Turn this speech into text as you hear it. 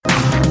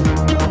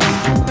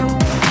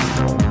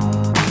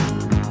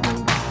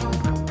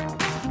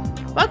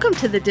Welcome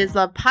to the Diz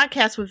Love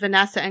Podcast with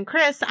Vanessa and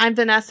Chris. I'm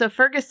Vanessa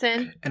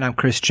Ferguson. And I'm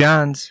Chris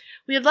Johns.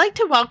 We'd like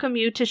to welcome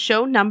you to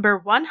show number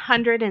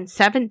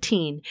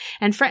 117.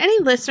 And for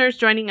any listeners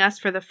joining us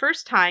for the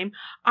first time,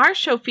 our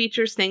show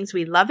features things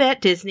we love at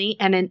Disney.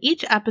 And in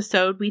each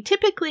episode, we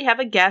typically have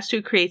a guest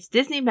who creates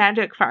Disney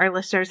magic for our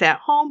listeners at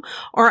home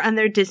or on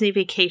their Disney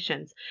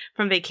vacations.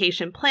 From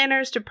vacation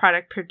planners to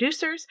product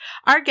producers,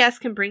 our guests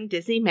can bring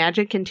Disney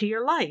magic into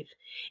your life.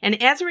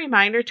 And as a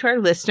reminder to our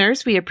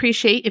listeners, we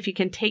appreciate if you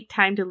can take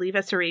time to leave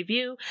us a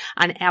review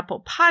on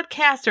Apple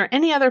Podcasts or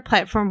any other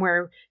platform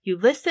where you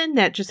listen.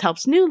 That just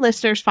helps new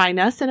listeners find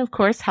us and, of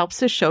course, helps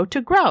the show to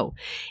grow.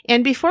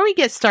 And before we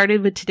get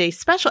started with today's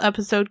special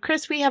episode,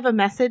 Chris, we have a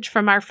message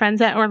from our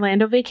friends at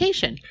Orlando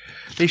Vacation.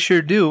 They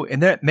sure do,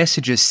 and that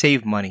message is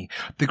save money.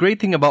 The great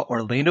thing about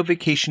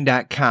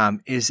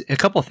OrlandoVacation.com is a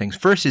couple of things.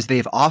 First is they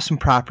have awesome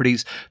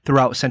properties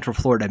throughout Central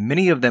Florida,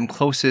 many of them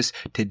closest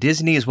to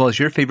Disney as well as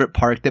your favorite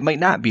park that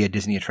might not be a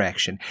Disney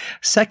attraction.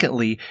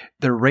 Secondly,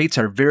 their rates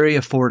are very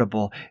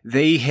affordable.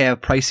 They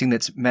have pricing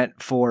that's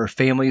meant for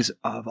families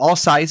of all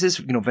sizes.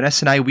 You know,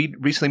 Vanessa and I, we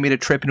recently made a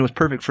trip and it was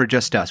perfect for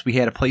just us. We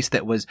had a place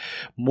that was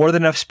more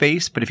than enough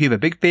space, but if you have a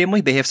big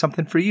family, they have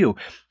something for you.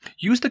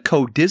 Use the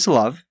code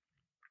DISLOVE,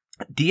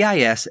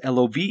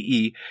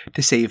 DISLOVE,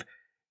 to save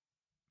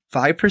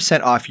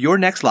 5% off your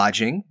next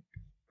lodging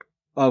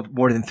of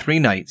more than 3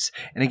 nights.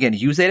 And again,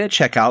 use that at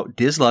checkout,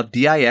 DISLOVE,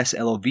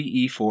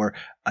 DISLOVE, for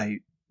a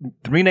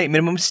 3-night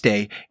minimum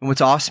stay. And what's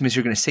awesome is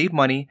you're going to save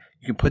money.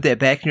 You can put that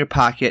back in your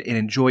pocket and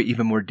enjoy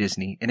even more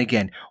Disney. And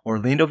again,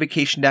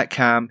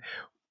 OrlandoVacation.com.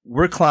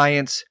 We're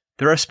clients.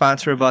 They're a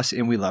sponsor of us,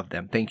 and we love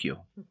them. Thank you.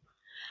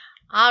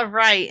 All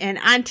right. And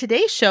on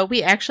today's show,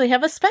 we actually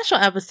have a special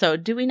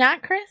episode. Do we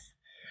not, Chris?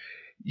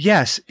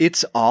 Yes,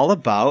 it's all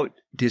about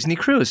Disney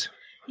Cruise.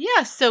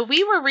 Yes, so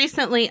we were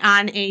recently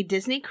on a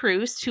Disney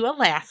cruise to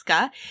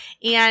Alaska,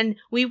 and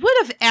we would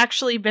have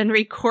actually been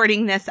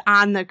recording this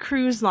on the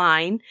cruise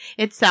line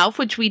itself,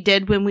 which we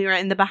did when we were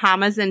in the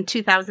Bahamas in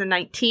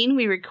 2019.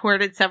 We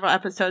recorded several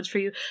episodes for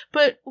you.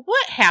 But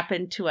what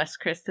happened to us,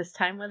 Chris, this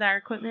time with our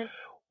equipment?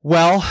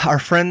 Well, our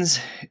friends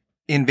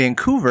in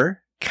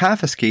Vancouver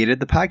confiscated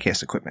the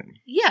podcast equipment.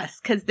 Yes,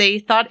 because they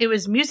thought it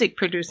was music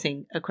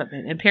producing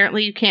equipment.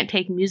 Apparently, you can't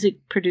take music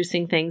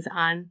producing things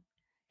on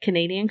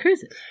Canadian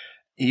cruises.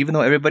 Even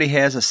though everybody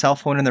has a cell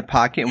phone in their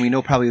pocket, and we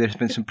know probably there's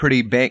been some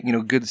pretty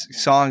good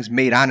songs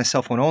made on a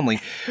cell phone only,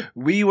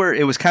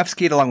 it was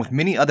confiscated along with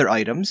many other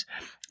items.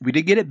 We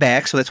did get it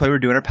back, so that's why we're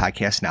doing our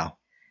podcast now.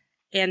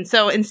 And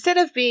so instead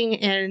of being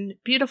in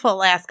beautiful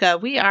Alaska,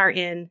 we are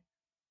in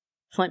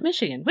Flint,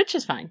 Michigan, which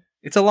is fine.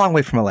 It's a long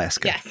way from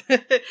Alaska.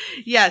 Yes.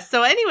 Yes.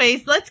 So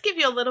anyways, let's give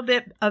you a little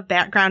bit of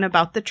background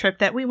about the trip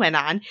that we went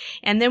on.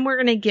 And then we're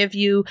going to give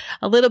you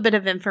a little bit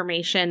of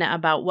information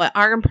about what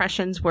our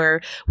impressions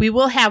were. We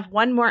will have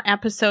one more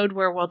episode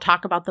where we'll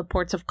talk about the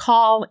ports of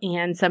call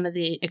and some of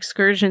the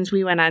excursions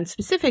we went on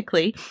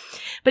specifically.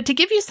 But to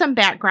give you some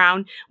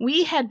background,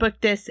 we had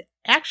booked this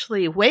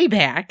actually way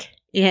back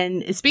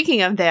in,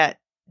 speaking of that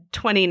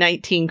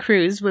 2019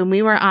 cruise, when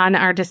we were on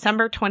our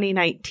December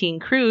 2019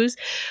 cruise,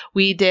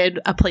 we did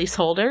a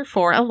placeholder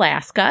for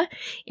Alaska,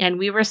 and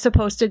we were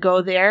supposed to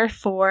go there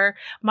for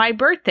my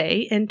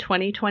birthday in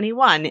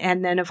 2021.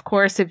 And then, of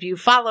course, if you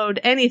followed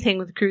anything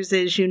with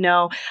cruises, you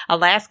know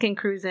Alaskan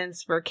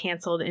cruises were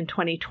canceled in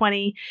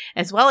 2020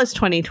 as well as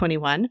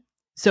 2021.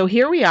 So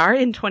here we are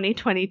in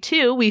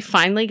 2022. We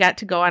finally got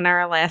to go on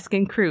our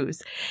Alaskan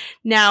cruise.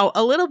 Now,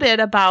 a little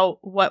bit about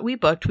what we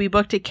booked. We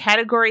booked a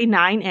Category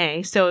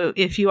 9A. So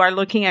if you are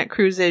looking at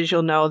cruises,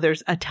 you'll know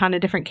there's a ton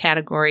of different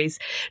categories.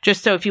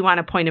 Just so if you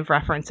want a point of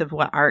reference of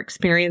what our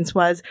experience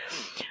was.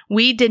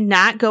 We did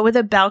not go with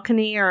a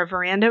balcony or a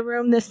veranda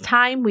room this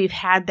time. We've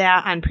had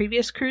that on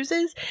previous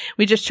cruises.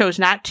 We just chose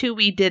not to.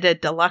 We did a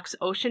deluxe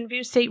ocean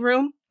view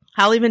stateroom.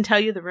 I'll even tell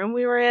you the room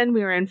we were in.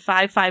 We were in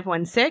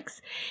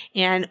 5516.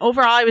 And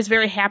overall, I was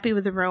very happy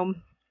with the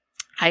room.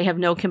 I have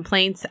no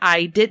complaints.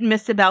 I did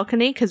miss the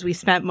balcony because we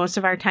spent most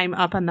of our time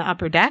up on the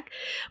upper deck.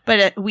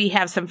 But we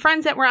have some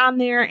friends that were on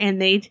there,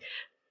 and they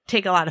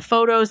take a lot of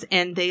photos,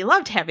 and they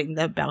loved having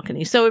the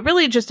balcony. So it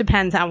really just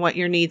depends on what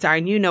your needs are,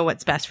 and you know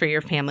what's best for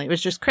your family. It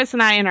was just Chris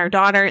and I and our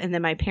daughter, and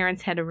then my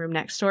parents had a room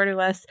next door to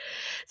us.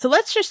 So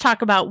let's just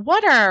talk about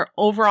what our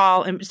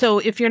overall, so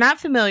if you're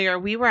not familiar,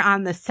 we were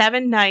on the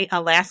 7-night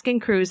Alaskan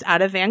cruise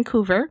out of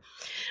Vancouver.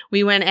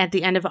 We went at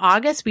the end of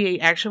August. We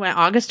actually went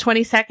August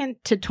 22nd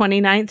to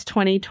 29th,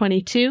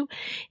 2022.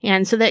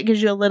 And so that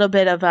gives you a little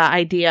bit of an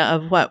idea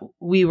of what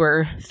we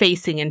were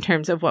facing in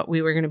terms of what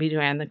we were going to be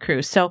doing on the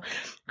cruise. So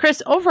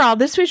Chris, overall,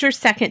 this was your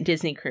second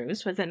Disney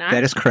cruise, was it not?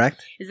 That is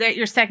correct. Is that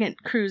your second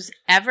cruise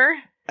ever?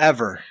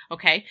 Ever.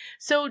 Okay.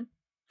 So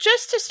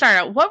just to start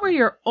out, what were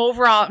your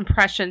overall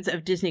impressions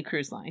of Disney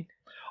Cruise Line?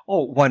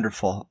 Oh,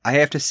 wonderful. I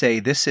have to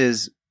say,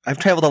 I've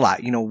traveled a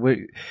lot. You know,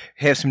 we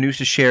have some news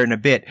to share in a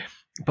bit.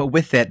 But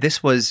with that,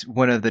 this was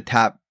one of the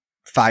top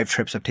 5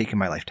 trips I've taken in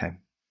my lifetime.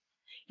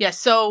 Yeah,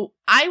 so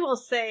I will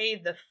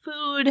say the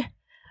food,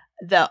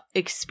 the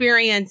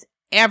experience,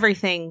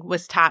 everything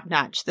was top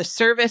notch. The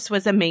service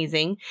was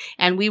amazing.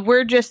 And we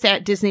were just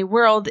at Disney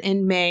World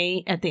in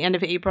May, at the end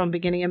of April and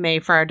beginning of May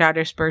for our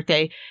daughter's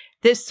birthday.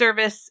 This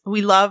service,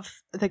 we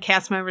love the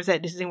cast members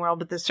at Disney World,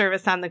 but the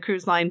service on the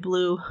cruise line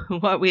blew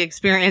what we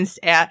experienced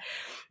at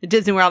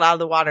Disney World out of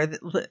the water.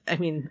 I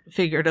mean,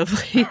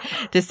 figuratively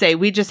to say,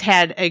 we just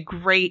had a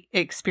great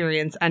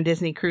experience on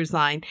Disney Cruise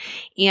Line.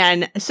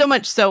 And so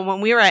much so,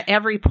 when we were at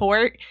every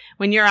port,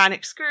 when you're on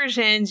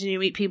excursions and you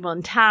meet people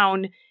in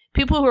town,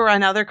 people who were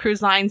on other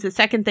cruise lines, the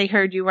second they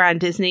heard you were on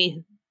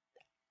Disney,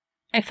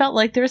 I felt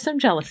like there was some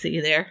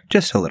jealousy there.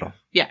 Just a little.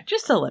 Yeah,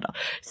 just a little.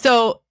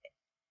 So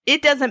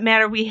it doesn't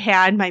matter. We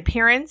had my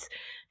parents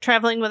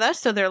traveling with us,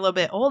 so they're a little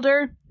bit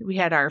older. We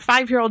had our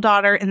 5-year-old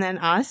daughter and then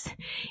us.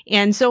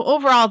 And so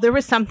overall, there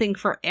was something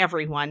for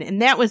everyone.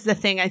 And that was the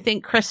thing I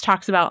think Chris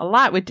talks about a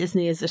lot with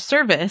Disney is the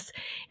service.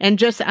 And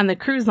just on the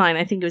cruise line,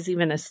 I think it was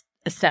even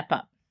a step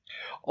up.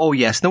 Oh,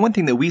 yes. The one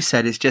thing that we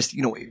said is just,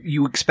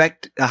 you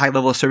expect a high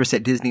level of service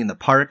at Disney in the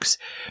parks.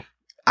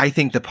 I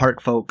think the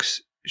park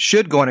folks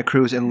should go on a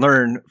cruise and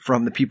learn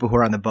from the people who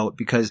are on the boat,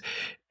 because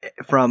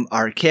from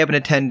our cabin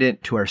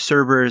attendant to our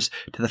servers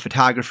to the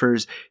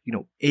photographers,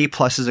 A+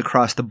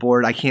 across the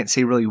board. I can't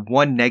say really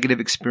one negative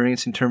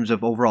experience in terms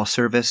of overall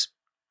service.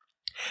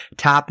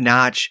 Top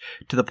notch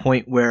to the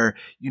point where,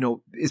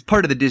 as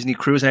part of the Disney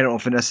cruise, and I don't know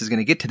if Vanessa is going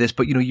to get to this,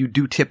 but, you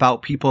do tip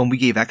out people, and we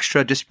gave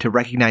extra just to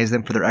recognize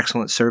them for their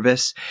excellent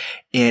service.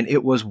 And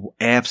it was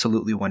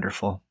absolutely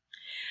wonderful.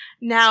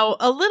 Now,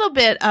 a little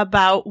bit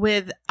about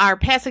with our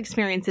past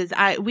experiences.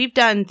 We've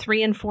done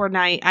 3 and 4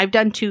 night. I've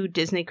done 2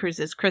 Disney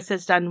cruises. Chris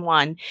has done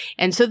 1.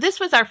 And so this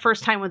was our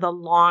first time with a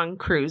long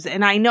cruise.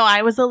 And I know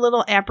I was a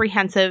little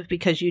apprehensive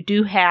because we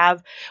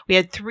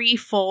had 3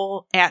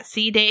 full at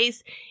sea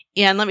days.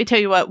 And let me tell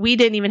you what, we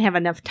didn't even have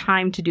enough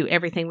time to do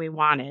everything we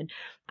wanted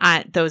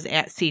at those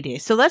at sea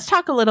days. So let's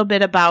talk a little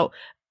bit about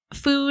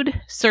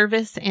food,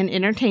 service, and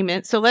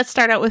entertainment. So let's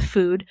start out with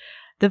food.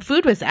 The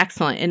food was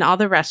excellent in all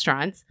the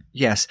restaurants.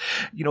 Yes.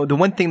 The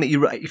one thing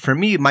that for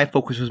me, my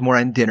focus was more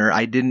on dinner.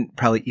 I didn't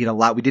probably eat a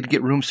lot. We did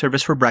get room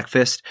service for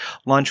breakfast.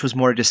 Lunch was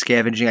more just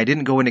scavenging. I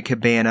didn't go into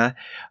Cabana.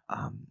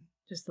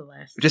 Just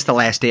the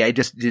last day. I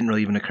just didn't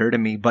really even occur to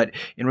me. But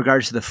in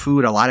regards to the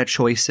food, a lot of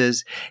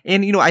choices.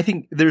 And, I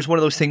think there's one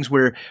of those things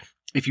where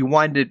if you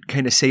wanted to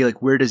kind of say,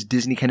 like, where does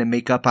Disney kind of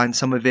make up on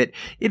some of it?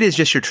 It is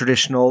just your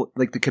traditional,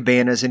 like the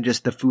cabanas, and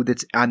just the food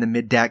that's on the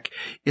mid deck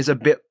is a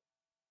bit.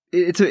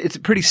 It's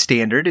pretty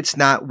standard. It's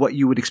not what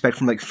you would expect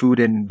from like food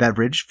and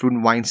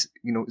wine,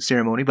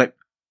 ceremony,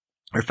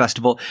 or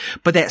festival.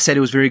 But that said, it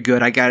was very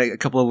good. I got a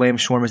couple of lamb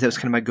shawarmas. That was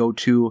kind of my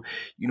go-to,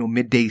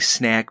 midday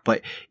snack.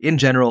 But in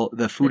general,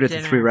 the food at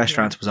the 3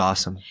 restaurants was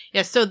awesome.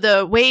 Yeah.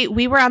 So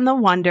we were on the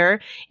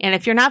Wonder, and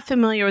if you're not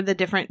familiar with the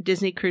different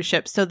Disney cruise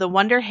ships, so the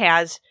Wonder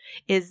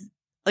is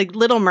like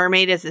Little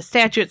Mermaid is a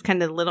statue. It's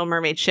kind of the Little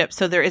Mermaid ship.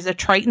 So there is a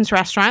Triton's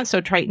restaurant.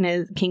 So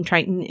King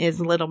Triton is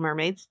Little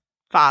Mermaid's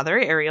father,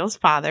 Ariel's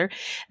father.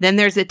 Then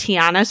there's a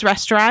Tiana's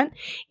restaurant,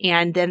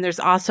 and then there's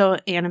also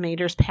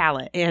Animator's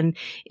Palette. And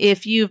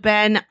if you've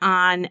been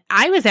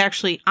I was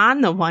actually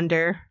on the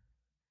Wonder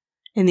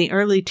in the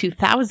early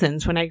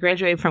 2000s when I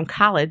graduated from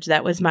college.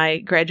 That was my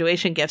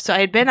graduation gift. So I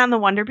had been on the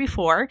Wonder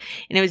before,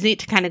 and it was neat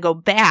to kind of go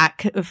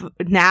back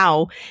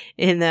now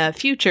in the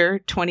future,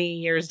 20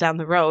 years down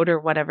the road or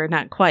whatever,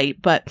 not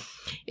quite, but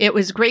it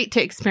was great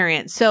to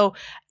experience. So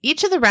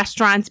each of the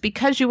restaurants,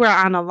 because you were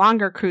on a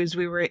longer cruise,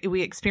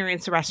 we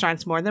experienced the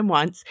restaurants more than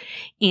once.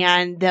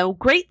 And the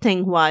great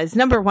thing was,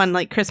 number one,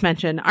 like Chris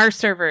mentioned, our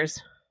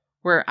servers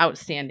were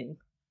outstanding.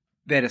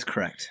 That is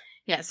correct.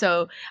 Yeah,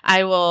 so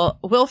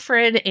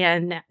Wilfred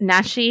and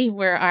Nashi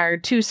were our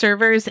 2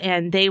 servers,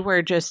 and they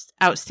were just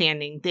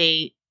outstanding.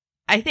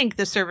 I think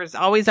the servers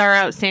always are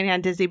outstanding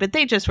on Disney, but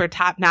they just were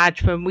top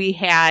notch. When we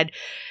had,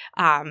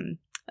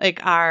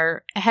 like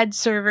our head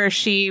server,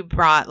 she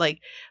brought like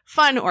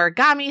fun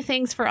origami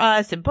things for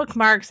us and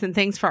bookmarks and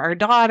things for our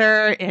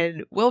daughter.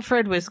 And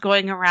Wilfred was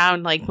going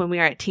around, like when we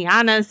were at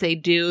Tiana's, they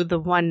do the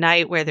one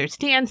night where there's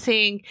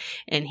dancing,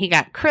 and he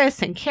got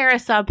Chris and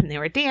Karis up and they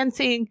were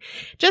dancing.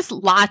 Just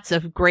lots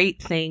of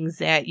great things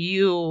that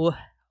you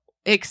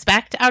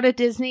expect out of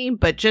Disney,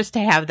 but just to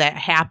have that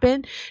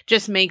happen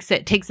just takes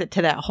it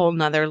to that whole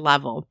nother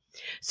level.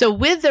 So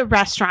with the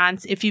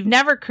restaurants, if you've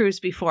never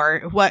cruised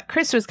before, what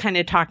Chris was kind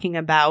of talking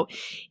about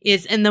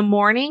is in the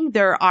morning,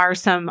 there are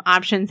some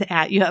options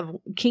you have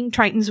King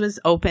Triton's was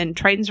open.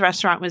 Triton's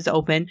restaurant was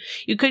open.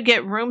 You could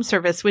get room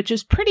service, which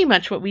is pretty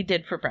much what we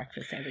did for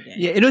breakfast every day.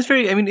 Yeah, it was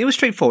it was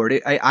straightforward.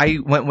 I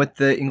went with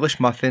the English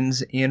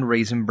muffins and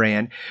Raisin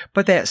Bran,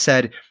 but that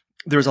said,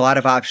 there was a lot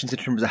of options in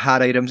terms of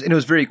hot items, and it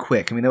was very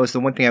quick. That was the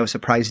one thing I was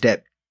surprised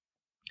at.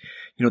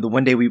 The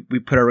one day we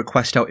put our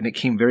request out, and it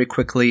came very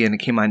quickly, and it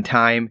came on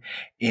time,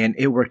 and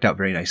it worked out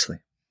very nicely.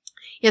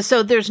 Yeah,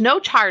 so there's no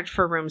charge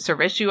for room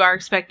service. You are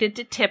expected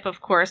to tip, of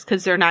course,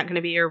 because they're not going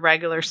to be your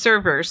regular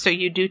servers, so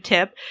you do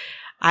tip.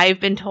 I've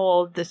been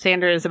told the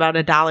standard is about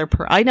 $1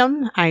 per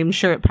item. I'm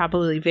sure it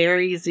probably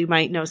varies. You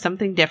might know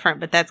something different,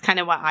 but that's kind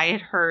of what I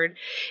had heard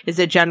is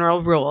a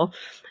general rule.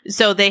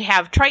 So they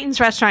have Triton's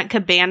Restaurant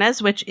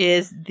Cabanas, which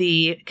is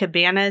the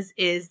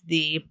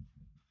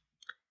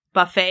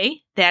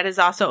buffet. That is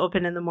also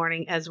open in the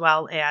morning, as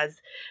well as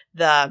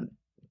the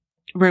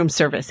room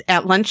service.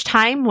 At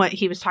lunchtime, what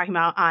he was talking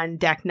about on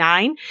deck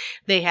 9,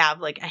 they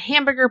have like a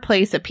hamburger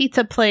place, a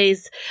pizza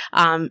place,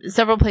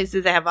 several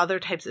places that have other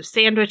types of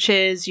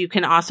sandwiches. You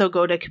can also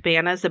go to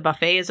Cabanas. The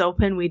buffet is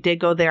open. We did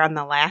go there on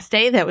the last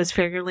day. That was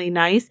fairly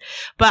nice.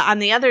 But on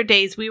the other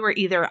days, we were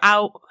either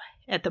out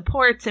at the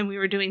ports and we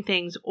were doing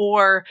things,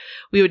 or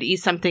we would eat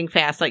something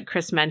fast. Like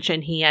Chris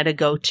mentioned, he had to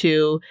go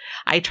to,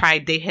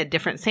 they had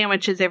different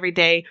sandwiches every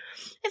day.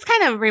 It's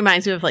kind of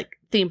reminds me of like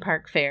theme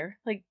park fare,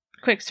 like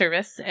quick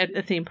service at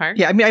a theme park.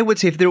 Yeah, I mean, I would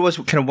say if there was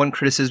kind of one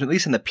criticism, at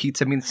least in the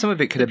pizza, I mean, some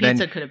of it could have been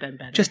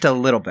better. Just a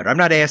little better. I'm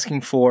not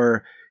asking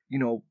for,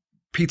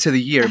 pizza of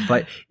the year,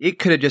 but it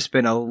could have just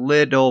been a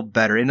little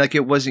better. And like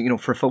it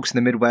wasn't, for folks in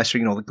the Midwest or,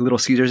 like Little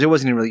Caesars, it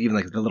wasn't really even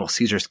like the Little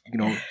Caesars,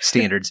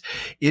 standards.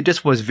 It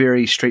just was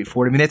very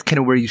straightforward. I mean, that's kind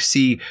of where you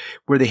see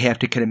where they have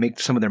to kind of make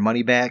some of their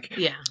money back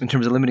in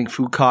terms of limiting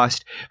food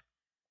cost.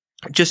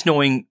 Just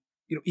knowing,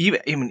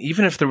 even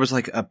if there was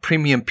like a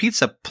premium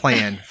pizza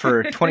plan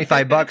for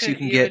 $25, you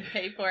can get. Would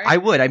pay for it? I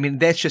would. I mean,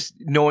 that's just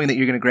knowing that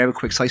you're going to grab a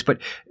quick slice. But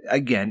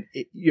again,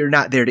 you're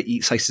not there to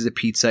eat slices of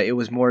pizza. It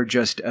was more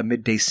just a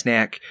midday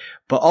snack.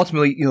 But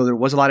ultimately, there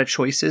was a lot of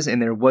choices,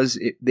 and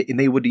and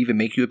they would even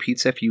make you a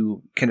pizza if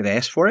you kind of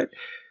asked for it.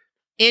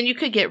 And you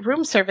could get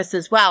room service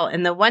as well.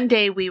 And the one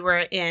day we were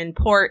in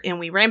port and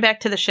we ran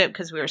back to the ship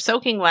because we were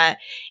soaking wet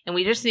and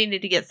we just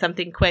needed to get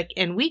something quick.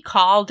 And we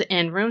called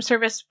in room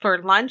service for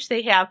lunch.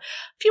 They have a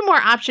few more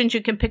options.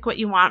 You can pick what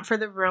you want for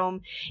the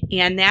room.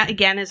 And that,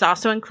 again, is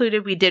also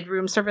included. We did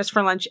room service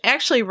for lunch.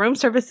 Actually, room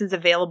service is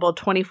available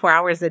 24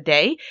 hours a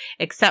day,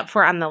 except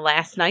for on the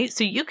last night.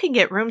 So you can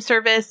get room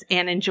service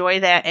and enjoy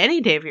that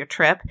any day of your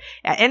trip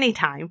at any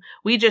time.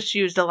 We just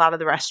used a lot of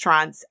the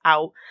restaurants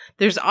out.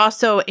 There's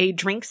also a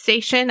drink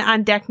station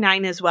on deck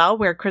 9 as well,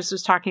 where Chris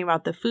was talking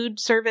about the food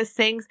service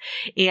things,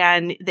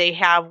 and they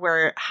have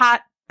where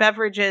hot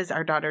beverages,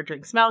 our daughter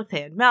drinks milk,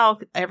 they had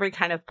milk, every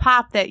kind of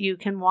pop that you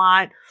can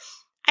want.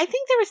 I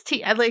think there was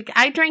tea.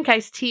 I drank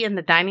iced tea in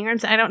the dining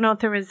rooms. I don't know if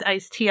there was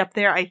iced tea up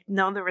there. I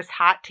know there was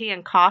hot tea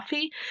and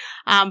coffee,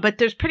 but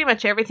there's pretty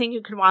much everything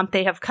you could want.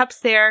 They have cups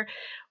there.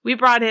 We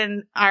brought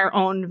in our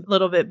own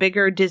little bit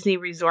bigger Disney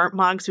resort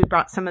mugs. We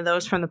brought some of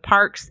those from the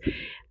parks.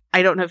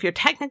 I don't know if you're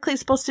technically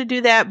supposed to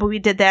do that, but we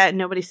did that and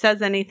nobody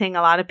says anything.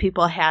 A lot of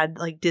people had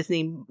like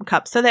Disney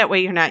cups. So that way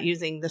you're not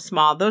using the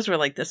small, those were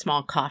like the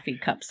small coffee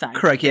cup size.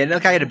 Correct. Yeah. And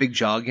like I had a big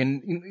jug,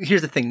 and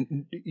here's the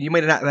thing. You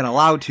might have not been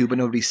allowed to, but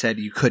nobody said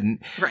you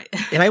couldn't. Right.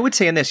 And I would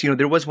say on this,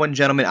 there was one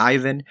gentleman,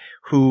 Ivan,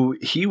 who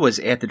he was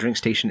at the drink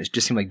station. It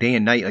just seemed like day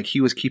and night. Like he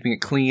was keeping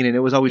it clean and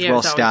it was always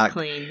well stocked.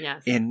 Clean,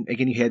 yes. And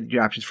again, you had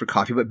your options for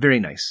coffee, but very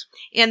nice.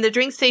 And the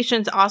drink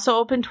station's also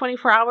open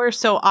 24 hours.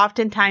 So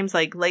oftentimes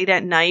like late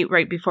at night,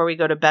 right before we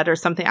go to bed or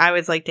something, I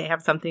always like to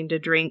have something to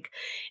drink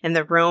in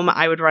the room.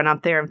 I would run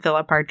up there and fill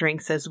up our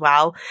drinks as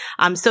well.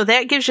 So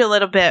that gives you a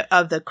little bit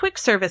of the quick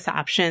service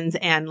options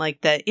and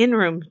like the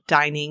in-room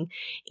dining.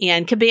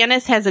 And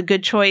Cabanas has a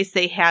good choice.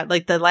 They had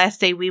like the last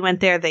day we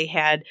went there, they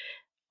had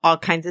all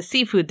kinds of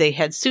seafood. They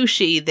had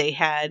sushi. They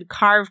had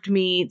carved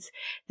meats.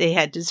 They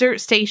had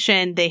dessert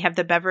station. They have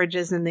the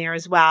beverages in there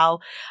as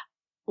well.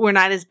 We're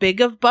not as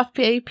big of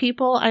buffet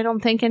people, I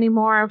don't think,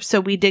 anymore. So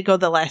we did go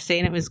the last day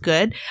and it was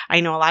good. I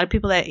know a lot of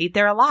people that ate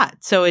there a lot.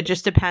 So it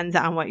just depends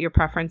on what your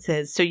preference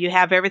is. So you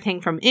have everything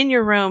from in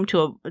your room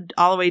to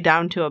all the way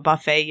down to a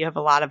buffet. You have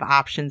a lot of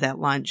options at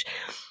lunch.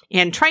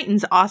 And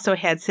Triton's also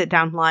had sit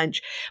down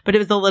lunch, but it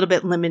was a little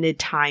bit limited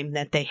time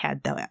that they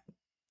had that.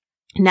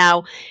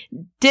 Now,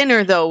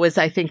 dinner, though, was,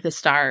 I think, the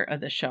star of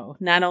the show.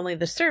 Not only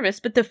the service,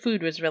 but the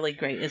food was really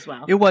great as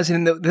well. It was.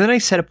 And the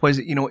nice setup was,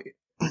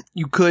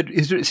 you could,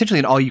 is essentially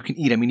an all you can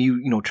eat. I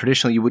mean,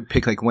 traditionally you would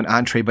pick like one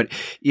entree, but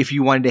if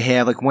you wanted to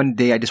have like one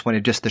day, I just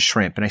wanted just the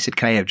shrimp. And I said,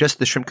 can I have just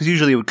the shrimp? Because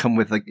usually it would come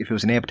with like, if it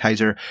was an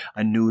appetizer,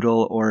 a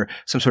noodle or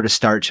some sort of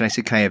starch. And I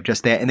said, can I have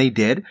just that? And they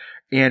did.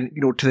 And,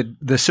 to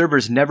the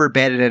servers never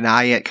batted an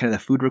eye at kind of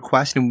the food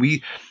request. And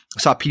we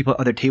saw people at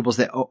other tables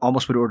that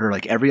almost would order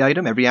like every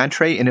item, every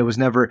entree. And it was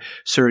never,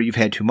 sir, you've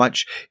had too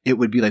much. It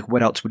would be like,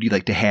 what else would you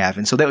like to have?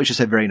 And so that was just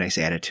a very nice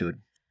attitude.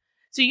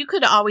 So you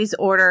could always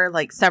order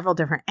like several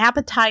different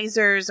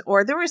appetizers,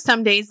 or there were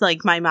some days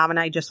like my mom and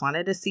I just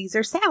wanted a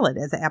Caesar salad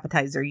as an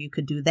appetizer. You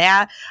could do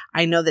that.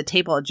 I know the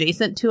table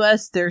adjacent to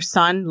us, their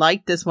son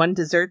liked this one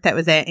dessert that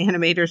was at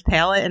Animator's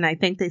Palate, and I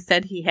think they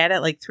said he had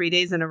it like 3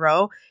 days in a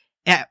row.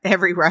 At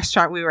every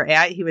restaurant we were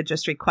at, he would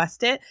just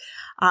request it.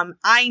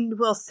 I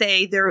will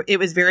say it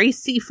was very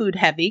seafood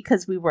heavy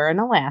because we were in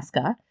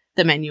Alaska.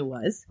 The menu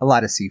was a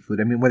lot of seafood.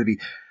 I mean, whether it be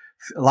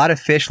a lot of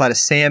fish, a lot of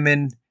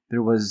salmon.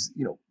 There was,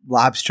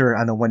 lobster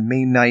on the one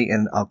main night,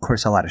 and of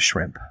course, a lot of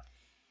shrimp.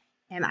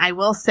 And I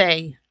will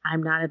say,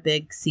 I'm not a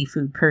big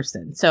seafood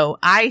person, so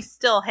I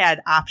still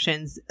had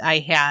options.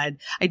 I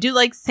do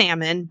like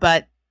salmon,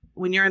 but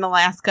when you're in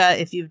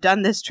Alaska, if you've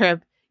done this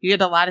trip, You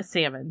get a lot of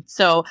salmon.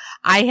 So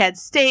I had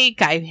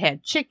steak, I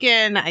had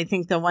chicken. I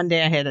think the one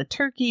day I had a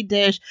turkey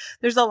dish.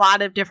 There's a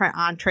lot of different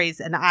entrees,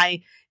 and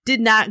I did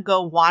not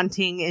go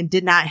wanting and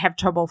did not have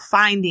trouble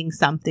finding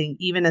something,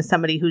 even as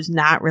somebody who's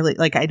not really,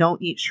 like, I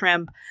don't eat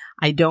shrimp.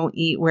 I don't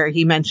eat, where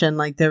he mentioned,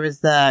 like, there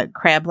was the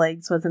crab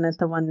legs, wasn't it,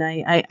 the one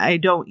night? I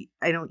don't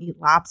eat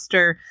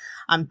lobster.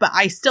 But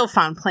I still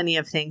found plenty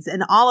of things,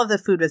 and all of the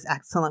food was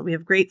excellent. We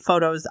have great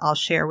photos I'll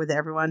share with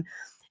everyone.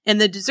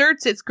 And the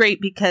desserts, it's great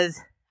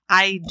because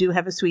I do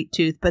have a sweet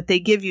tooth, but they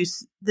give you,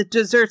 the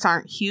desserts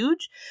aren't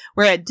huge,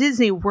 where at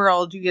Disney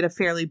World, you get a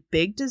fairly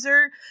big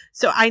dessert.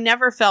 So I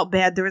never felt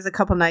bad. There was a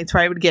couple nights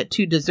where I would get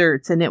 2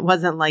 desserts, and it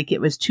wasn't like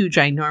it was 2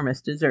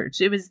 ginormous desserts.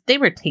 They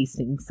were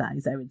tasting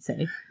size, I would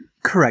say.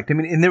 Correct. I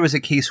mean, and there was a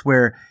case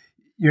where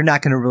you're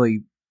not going to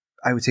really,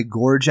 I would say,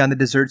 gorge on the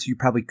desserts. You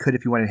probably could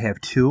if you wanted to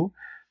have 2.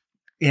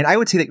 And I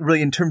would say that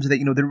really in terms of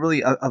that, they're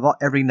really, of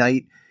every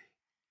night,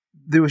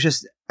 there was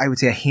just, I would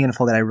say, a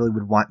handful that I really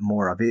would want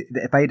more of.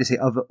 If I had to say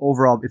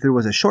overall, if there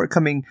was a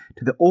shortcoming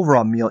to the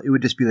overall meal, it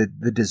would just be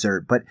the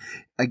dessert. But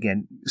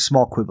again,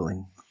 small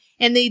quibbling.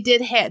 And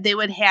they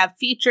would have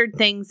featured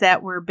things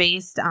that were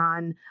based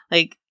on,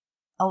 like,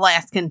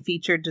 Alaskan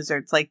featured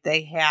desserts. Like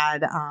they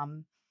had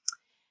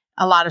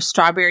a lot of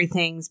strawberry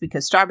things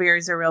because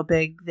strawberries are real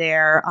big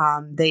there.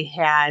 They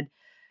had,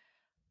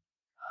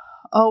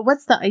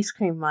 what's the ice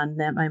cream one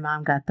that my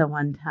mom got the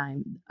one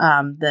time?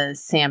 The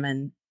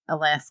salmon.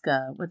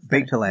 Alaska.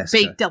 Baked Alaska.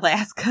 Baked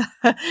Alaska.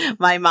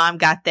 My mom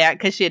got that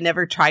because she had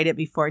never tried it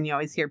before, and you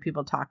always hear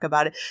people talk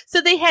about it.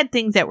 So they had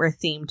things that were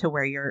themed to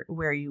where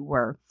you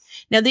were.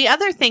 Now, the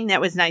other thing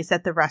that was nice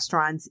at the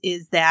restaurants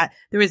is that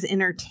there was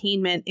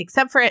entertainment,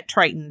 except for at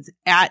Triton's.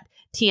 At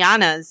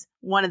Tiana's,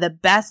 one of the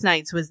best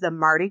nights was the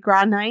Mardi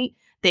Gras night.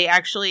 They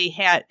actually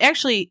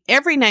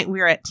every night we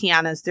were at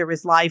Tiana's, there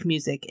was live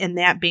music, and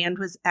that band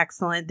was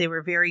excellent. They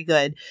were very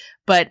good.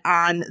 But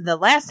on the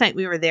last night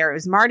we were there, it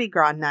was Mardi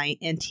Gras night,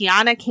 and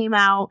Tiana came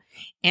out,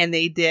 and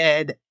they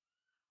did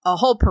a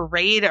whole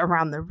parade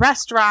around the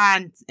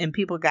restaurant, and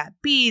people got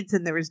beads,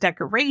 and there was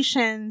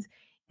decorations,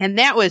 and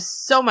that was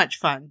so much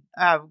fun.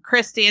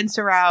 Chris danced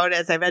around,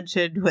 as I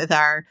mentioned, with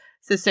our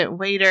assistant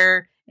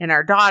waiter and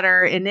our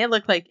daughter, and it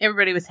looked like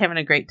everybody was having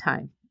a great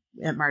time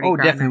at Mardi Gras.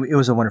 Oh, definitely. Night. It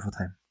was a wonderful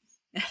time.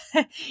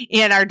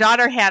 And our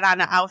daughter had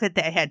on an outfit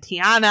that had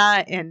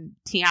Tiana, and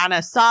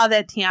Tiana saw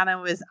that Tiana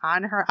was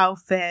on her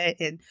outfit,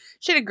 and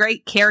she had a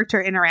great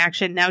character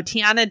interaction. Now,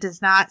 Tiana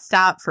does not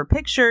stop for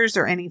pictures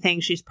or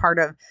anything. She's part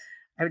of,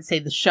 I would say,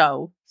 the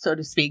show, so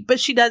to speak, but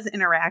she does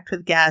interact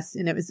with guests,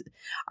 and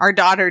our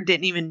daughter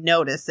didn't even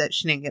notice that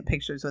she didn't get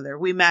pictures with her.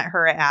 We met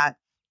her at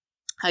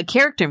a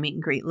character meet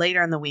and greet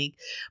later in the week,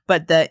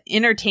 but the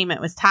entertainment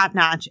was top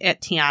notch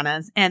at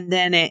Tiana's. And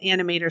then at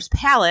Animator's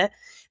Palette,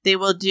 they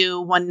will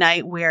do one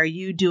night where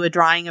you do a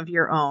drawing of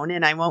your own,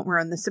 and I won't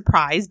ruin the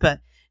surprise,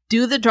 but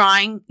do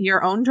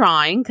your own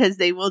drawing, because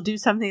they will do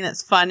something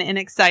that's fun and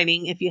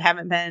exciting. If you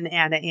haven't been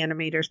at an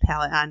Animator's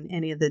Palette on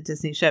any of the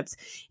Disney ships,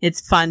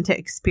 it's fun to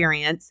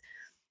experience.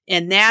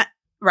 In that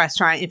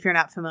restaurant, if you're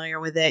not familiar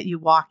with it, you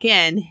walk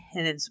in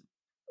and it's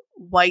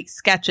white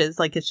sketches,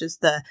 like it's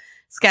just the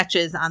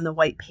sketches on the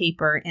white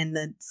paper, and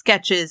the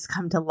sketches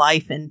come to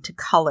life and to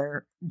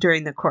color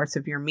during the course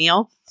of your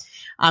meal.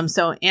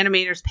 So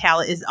Animator's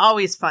Palette is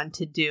always fun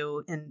to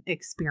do and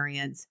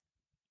experience.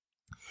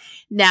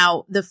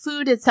 Now, the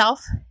food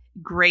itself,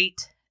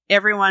 great.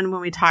 Everyone,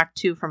 when we talked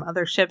to from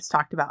other ships,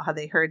 talked about how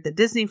they heard the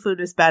Disney food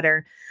was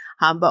better.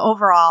 But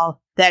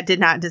overall, that did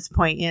not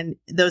disappoint. And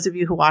those of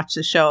you who watch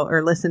the show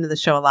or listen to the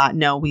show a lot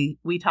know we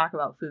talk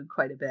about food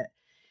quite a bit.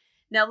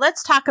 Now,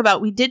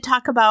 we did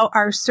talk about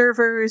our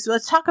servers.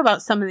 Let's talk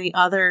about some of the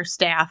other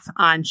staff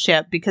on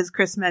ship, because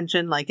Chris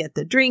mentioned, like, at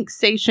the drink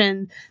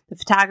station, the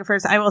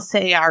photographers. I will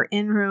say our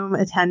in-room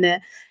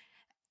attendant,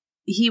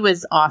 he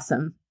was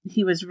awesome.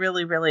 He was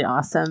really, really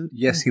awesome.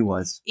 Yes, he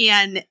was.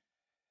 And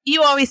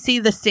you always see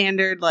the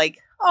standard, like,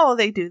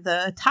 they do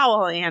the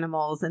towel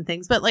animals and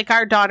things. But like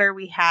our daughter,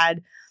 we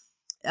had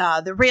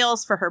the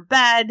rails for her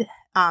bed.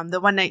 The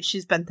one night she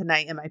spent the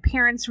night in my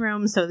parents'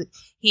 room, so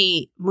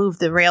he moved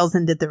the rails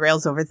and did the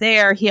rails over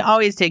there. He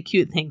always did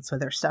cute things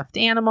with her stuffed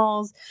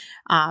animals.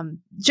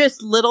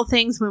 Just little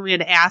things. When we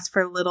would ask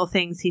for little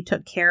things, he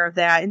took care of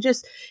that. And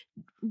just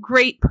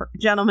great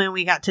gentleman.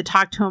 We got to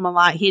talk to him a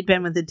lot. He had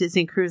been with the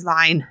Disney Cruise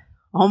Line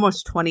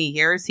almost 20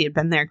 years. He had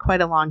been there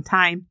quite a long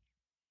time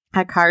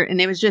at CART,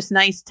 and it was just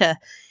nice to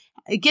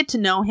get to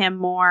know him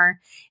more,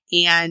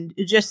 and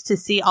just to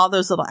see all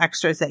those little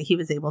extras that he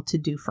was able to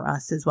do for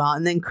us as well.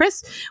 And then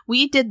Chris,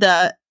 we did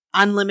the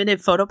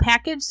unlimited photo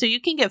package, so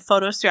you can get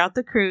photos throughout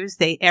the cruise.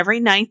 Every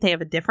night they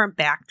have a different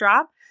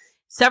backdrop,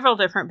 several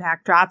different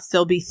backdrops.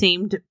 They'll be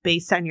themed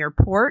based on your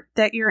port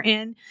that you're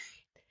in.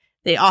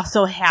 They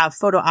also have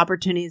photo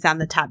opportunities on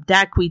the top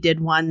deck. We did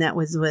one that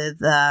was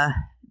with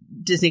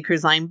Disney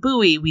Cruise Line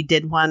buoy. We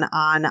did one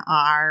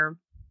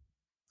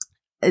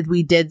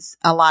we did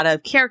a lot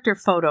of character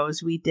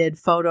photos. We did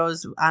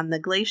photos on the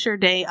Glacier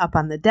Day up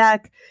on the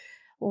deck.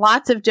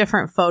 Lots of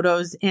different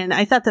photos. And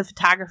I thought the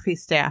photography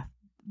staff,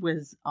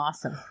 was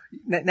awesome.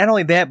 Not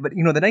only that, but,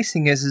 the nice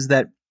thing is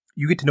that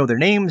you get to know their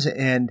names,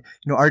 and,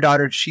 our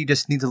daughter, she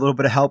just needs a little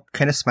bit of help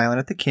kind of smiling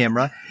at the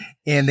camera,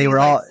 and they were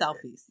all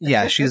selfies.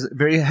 Yeah, she's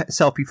very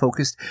selfie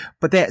focused.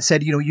 But that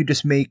said, you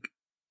just make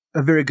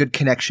a very good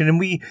connection. And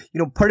we,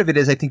 part of it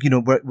is, I think,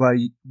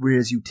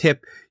 whereas you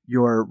tip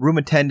your room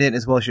attendant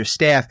as well as your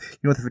staff,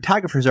 the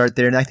photographers are out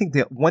there. And I think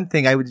the one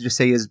thing I would just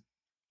say is,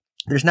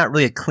 there's not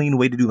really a clean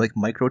way to do like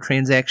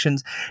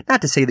microtransactions.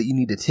 Not to say that you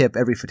need to tip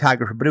every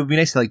photographer, but it would be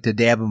nice to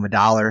dab them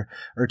 $1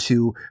 or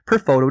 $2 per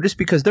photo, just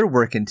because they're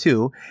working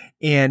too.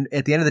 And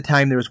at the end of the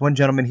time, there was one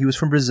gentleman, he was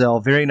from Brazil,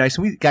 very nice.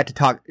 And we got to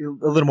talk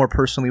a little more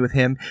personally with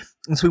him.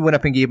 And so we went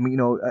up and gave him,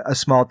 a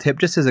small tip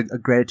just as a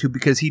gratitude,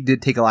 because he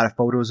did take a lot of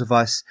photos of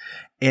us.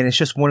 And it's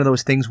just one of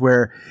those things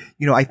where,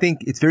 I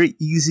think it's very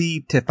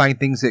easy to find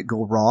things that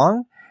go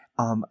wrong.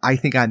 I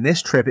think on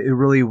this trip, it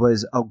really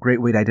was a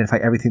great way to identify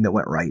everything that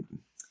went right.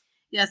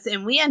 Yes,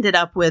 and we ended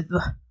up with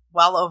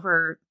well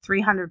over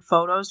 300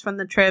 photos from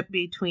the trip,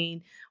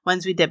 between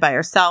ones we did by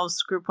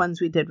ourselves, group ones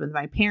we did with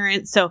my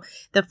parents. So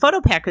the photo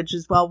package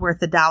is well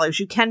worth the dollars.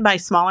 You can buy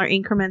smaller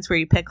increments where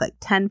you pick like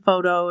 10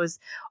 photos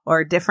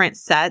or different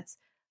sets.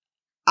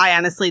 I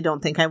honestly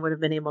don't think I would have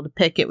been able to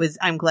pick.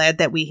 I'm glad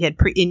that we had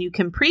and you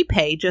can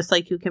prepay, just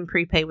like you can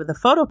prepay with a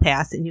photo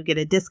pass, and you get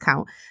a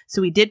discount. So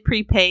we did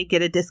prepay,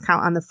 get a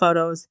discount on the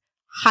photos.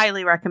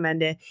 Highly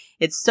recommend it.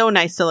 It's so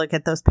nice to look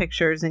at those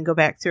pictures and go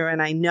back through.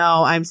 And I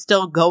know I'm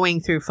still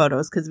going through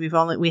photos because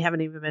we haven't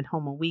even been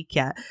home a week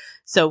yet.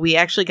 So we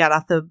actually got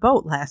off the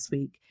boat last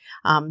week.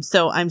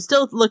 So I'm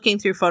still looking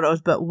through photos,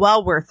 but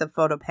well worth the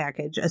photo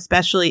package,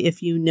 especially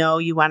if you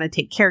want to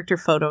take character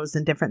photos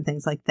and different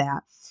things like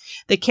that.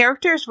 The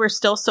characters were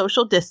still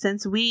social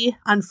distance. We,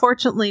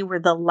 unfortunately, were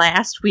the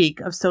last week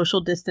of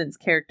social distance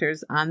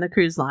characters on the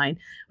cruise line,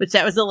 which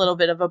that was a little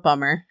bit of a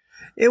bummer.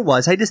 It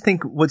was. I just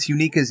think what's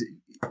unique is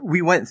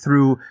we went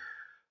through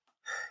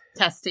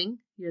testing.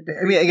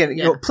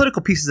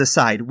 Political pieces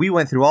aside, we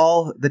went through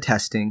all the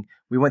testing.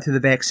 We went through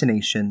the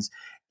vaccinations,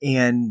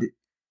 and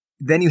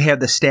then you have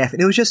the staff,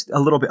 and it was just a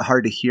little bit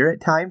hard to hear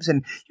at times.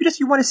 And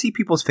you want to see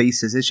people's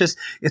faces.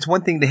 It's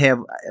one thing to have,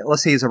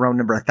 let's say, it's around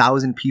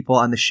 1,000 people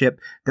on the ship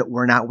that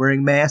were not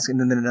wearing masks, and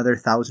then another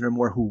 1,000 or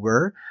more who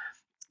were.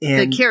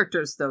 And the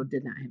characters, though,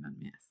 did not have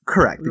a mask.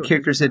 Correct. The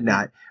characters did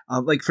not.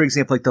 For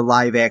example, the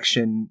live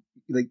action,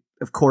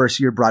 of course,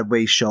 your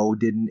Broadway show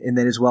didn't, and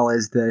then as well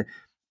as the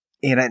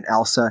Anna and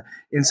Elsa,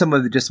 and some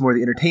of just more of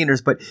the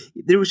entertainers. But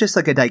there was just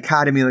a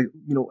dichotomy.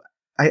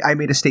 I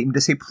made a statement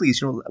to say,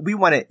 please, we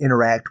want to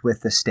interact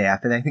with the staff,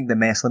 and I think the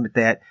masks limit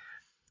that.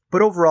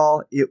 But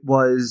overall, it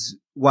was,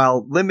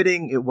 while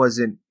limiting, it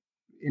wasn't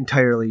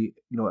entirely,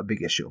 a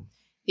big issue.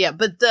 Yeah,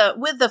 but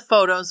with the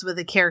photos with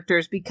the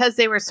characters, because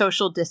they were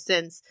social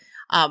distance,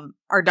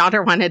 our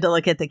daughter wanted to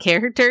look at the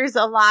characters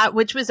a lot,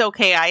 which was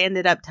okay. I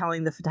ended up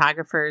telling the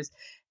photographers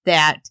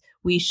that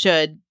we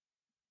should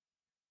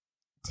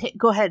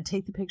go ahead,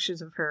 take the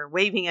pictures of her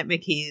waving at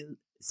Mickey,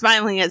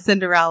 smiling at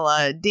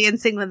Cinderella,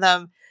 dancing with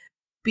them,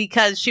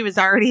 because she was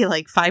already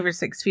 5 or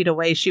 6 feet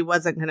away. She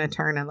wasn't going to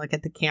turn and look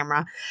at the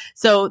camera.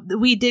 So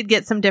we did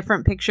get some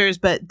different pictures,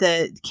 but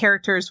the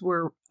characters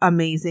were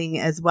amazing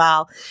as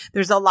well.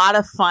 There's a lot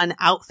of fun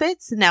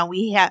outfits. Now,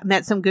 we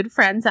met some good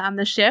friends on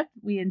the ship.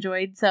 We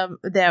enjoyed some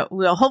that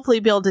we'll hopefully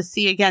be able to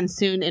see again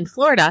soon in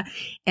Florida.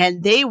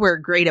 And they were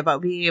great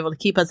about being able to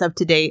keep us up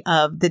to date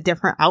of the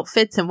different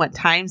outfits and what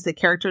times the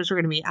characters were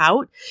going to be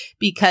out,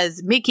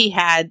 because Mickey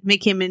and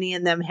Minnie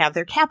and them have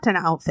their captain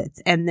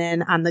outfits. And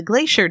then on the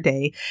Glacier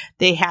Day,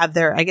 they have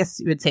their, I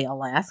guess you would say,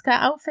 Alaska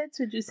outfits.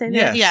 Would you say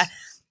that? Yes. Yeah.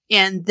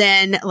 And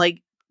then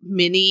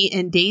Minnie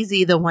and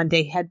Daisy the one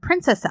day had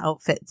princess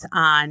outfits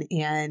on,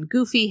 and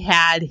Goofy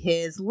had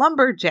his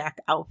lumberjack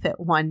outfit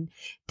one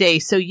day.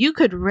 So you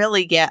could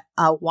really get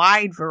a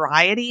wide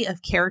variety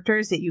of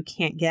characters that you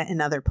can't get in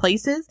other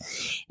places.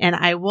 And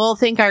I will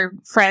thank our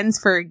friends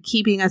for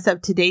keeping us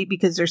up to date,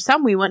 because there's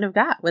some we wouldn't have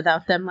got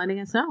without them letting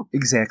us know.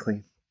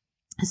 Exactly.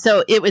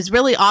 So it was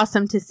really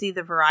awesome to see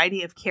the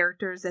variety of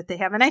characters that they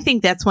have. And I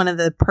think that's one of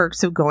the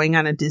perks of going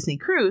on a Disney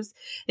cruise,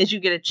 is you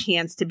get a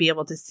chance to be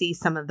able to see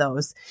some of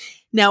those.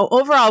 Now,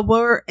 overall,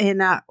 we're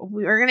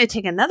going to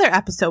take another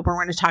episode where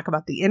we're going to talk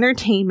about the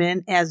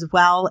entertainment as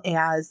well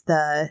as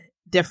the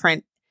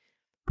different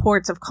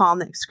ports of call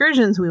and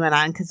excursions we went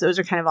on, because those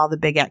are kind of all the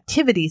big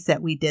activities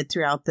that we did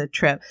throughout the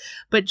trip.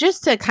 But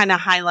just to kind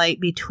of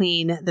highlight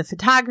between the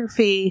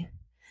photography,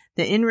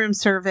 the in-room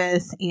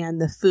service,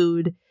 and the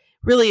food,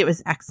 really, it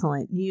was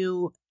excellent.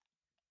 You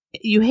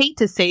hate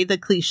to say the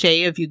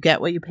cliche of you get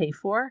what you pay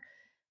for,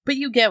 but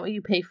you get what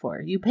you pay for.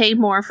 You pay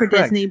more for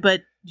Correct. Disney,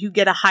 but you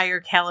get a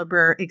higher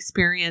caliber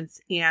experience,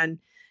 and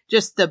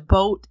just the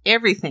boat,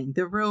 everything,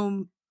 the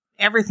room,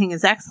 everything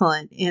is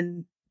excellent.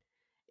 And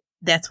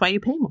that's why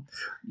you pay more.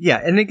 Yeah.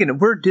 And again,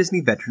 we're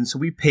Disney veterans, so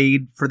we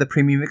paid for the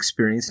premium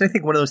experience. And I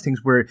think one of those things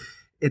where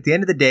at the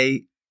end of the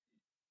day,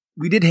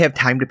 we did have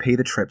time to pay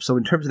the trip. So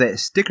in terms of that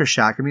sticker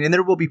shock, and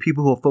there will be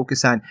people who will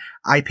focus on,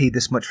 I paid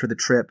this much for the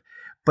trip.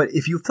 But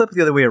if you flip it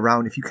the other way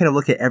around, if you kind of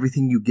look at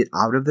everything you get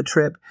out of the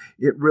trip,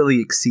 it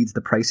really exceeds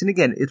the price. And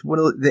again, it's one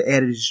of the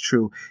adage is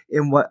true.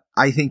 And what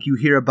I think you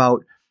hear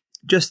about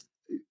just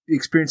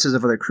experiences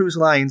of other cruise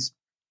lines,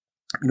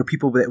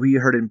 people that we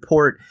heard in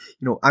port,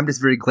 I'm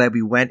just very glad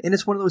we went. And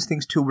it's one of those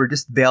things too, we're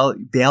just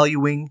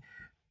valuing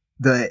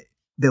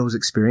those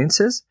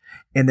experiences,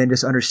 and then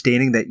just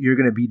understanding that you're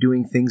going to be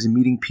doing things and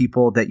meeting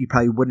people that you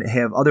probably wouldn't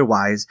have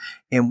otherwise.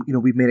 And,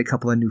 we've made a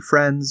couple of new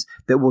friends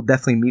that we'll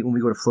definitely meet when we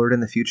go to Florida in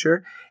the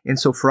future. And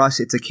so for us,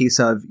 it's a case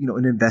of,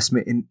 an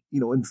investment in,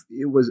 and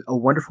it was a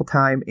wonderful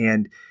time.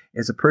 And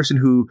as a person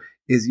who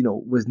is,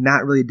 was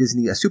not really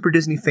a super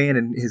Disney fan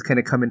and has kind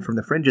of come in from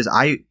the fringes,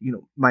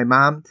 my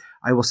mom,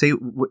 I will say,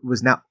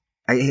 was not.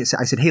 I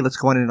said, hey, let's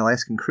go on an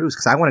Alaskan cruise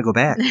because I want to go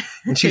back.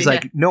 And she's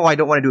like, no, I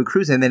don't want to do a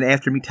cruise. And then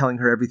after me telling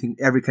her everything,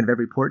 every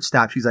port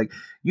stop, she's like,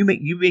 you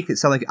make it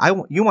sound like I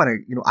want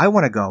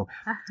to go.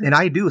 And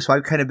I do. So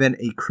I've kind of been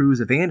a cruise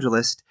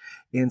evangelist.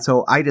 And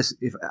so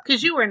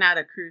because you were not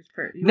a cruise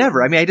person.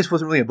 Never. I mean, I just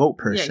wasn't really a boat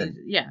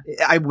person. Yeah.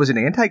 I was an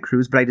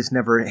anti-cruise, but I just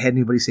never had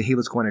anybody say, hey,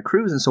 let's go on a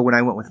cruise. And so when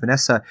I went with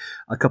Vanessa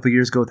a couple of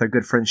years ago with our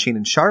good friends Shane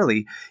and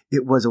Charlie,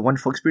 it was a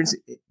wonderful experience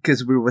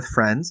because we were with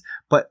friends.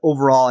 But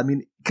overall, I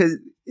mean, because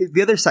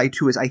the other side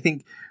too is I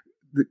think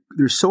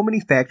there's so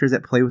many factors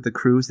that play with the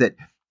cruise that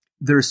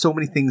there's so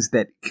many things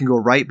that can go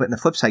right, but on the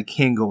flip side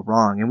can go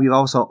wrong. And we've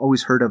also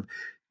always heard of,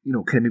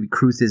 kind of maybe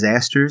cruise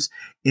disasters.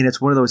 And it's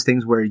one of those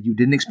things where you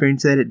didn't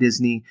experience that at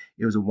Disney.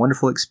 It was a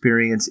wonderful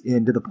experience.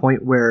 And to the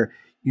point where,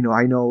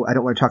 I know I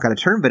don't want to talk out of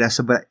turn,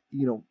 Vanessa, but,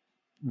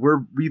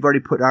 we've already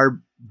put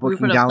our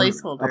booking down a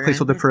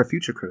placeholder for a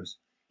future cruise.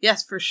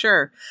 Yes, for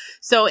sure.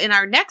 So in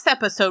our next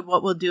episode,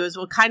 what we'll do is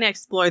we'll kind of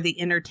explore the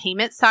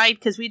entertainment side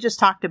because we just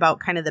talked about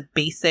kind of the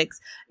basics,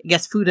 I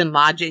guess, food and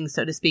lodging,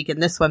 so to speak, in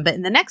this one. But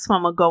in the next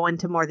one, we'll go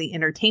into more the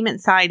entertainment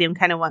side and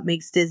kind of what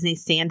makes Disney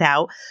stand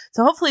out.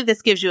 So hopefully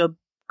this gives you a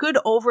good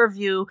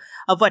overview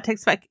of what to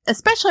expect,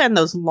 especially on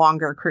those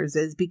longer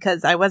cruises,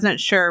 because I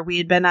wasn't sure we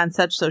had been on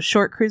those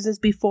short cruises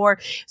before.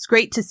 It's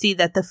great to see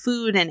that the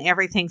food and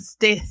everything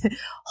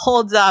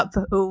holds up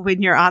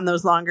when you're on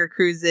those longer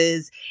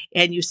cruises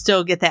and you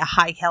still get that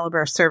high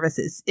caliber of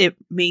services it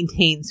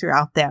maintains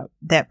throughout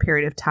that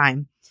period of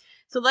time.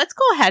 So let's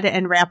go ahead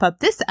and wrap up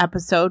this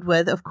episode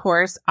with, of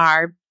course,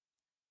 our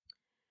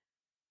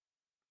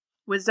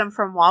Wisdom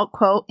from Walt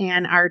quote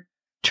and our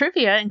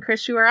trivia. And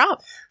Chris, you are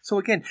up. So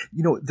again,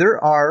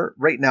 there are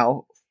right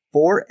now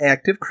 4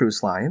 active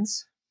cruise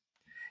lines.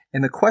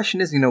 And the question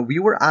is, we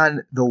were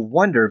on the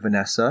Wonder,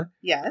 Vanessa.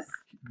 Yes.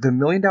 The $1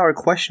 million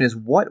question is,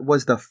 what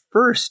was the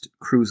first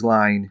cruise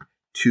line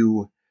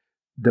to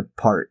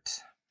depart?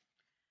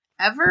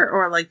 Ever,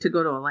 or like to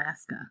go to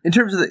Alaska? In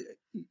terms of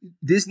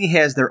Disney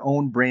has their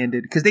own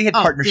branded, because they had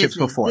partnerships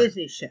before.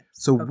 Disney ships.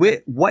 So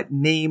what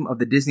name of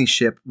the Disney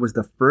ship was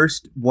the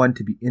first one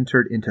to be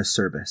entered into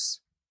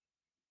service?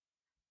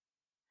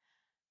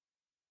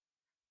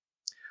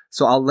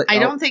 So I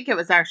don't think it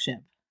was our ship.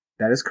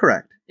 That is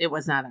correct. It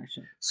was not our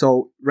ship.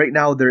 So right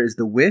now there is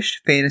the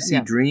Wish, Fantasy,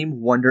 Dream,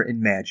 Wonder,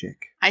 and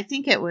Magic. I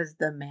think it was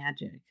the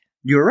Magic.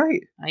 You're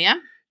right. I am?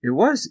 It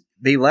was.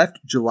 They left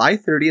July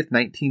 30th,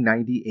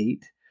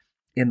 1998.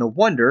 And the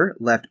Wonder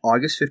left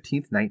August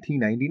 15th,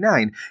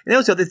 1999. And that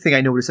was the other thing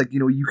I noticed. Like,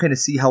 you kind of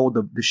see how old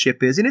the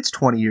ship is. And it's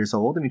 20 years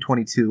old.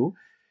 22.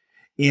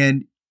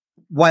 And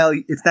while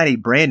it's not a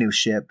brand new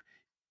ship,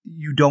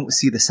 you don't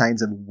see the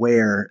signs of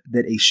wear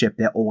that a ship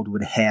that old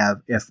would have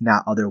if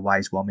not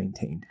otherwise well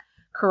maintained.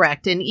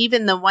 Correct. And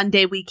even the one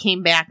day we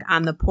came back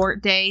on the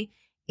port day,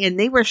 and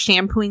they were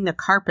shampooing the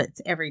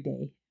carpets every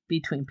day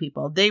between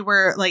people. They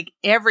were like,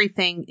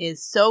 everything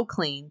is so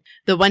clean.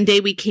 The one day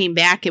we came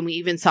back and we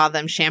even saw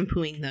them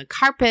shampooing the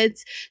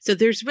carpets. So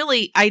there's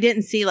really, I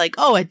didn't see like,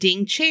 a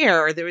ding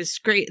chair, or there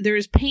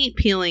was paint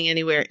peeling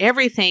anywhere.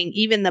 Everything,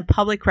 even the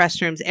public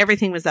restrooms,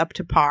 everything was up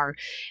to par.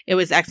 It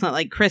was excellent.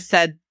 Like Chris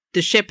said,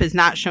 the ship is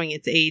not showing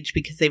its age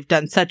because they've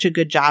done such a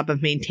good job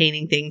of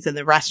maintaining things in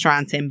the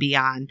restaurants and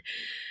beyond.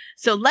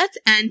 So let's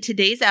end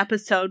today's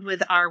episode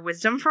with our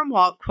Wisdom from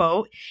Walt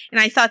quote. And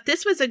I thought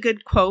this was a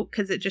good quote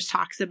because it just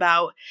talks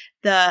about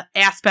the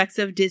aspects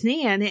of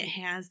Disney, and it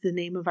has the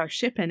name of our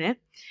ship in it.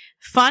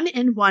 Fun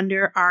and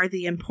wonder are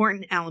the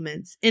important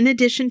elements, in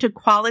addition to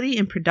quality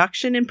in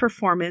production and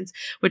performance,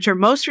 which are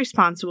most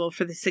responsible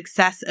for the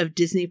success of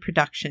Disney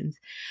productions.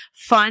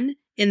 Fun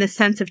in the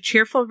sense of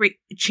cheerful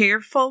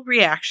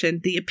reaction,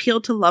 the appeal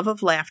to love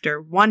of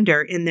laughter,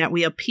 wonder in that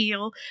we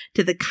appeal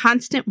to the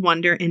constant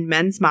wonder in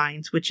men's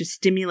minds, which is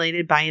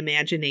stimulated by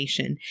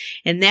imagination.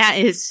 And that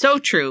is so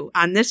true.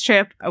 On this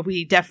trip,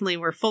 we definitely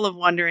were full of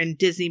wonder and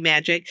Disney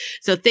magic.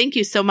 So thank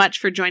you so much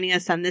for joining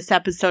us on this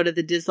episode of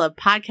the DisLove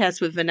Podcast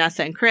with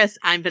Vanessa and Chris.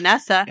 I'm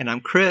Vanessa. And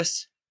I'm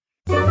Chris.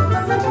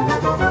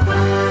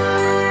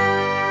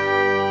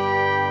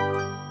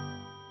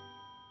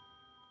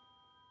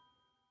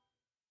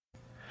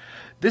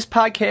 This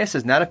podcast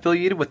is not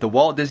affiliated with the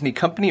Walt Disney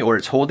Company or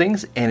its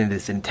holdings, and it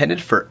is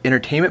intended for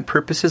entertainment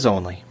purposes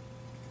only.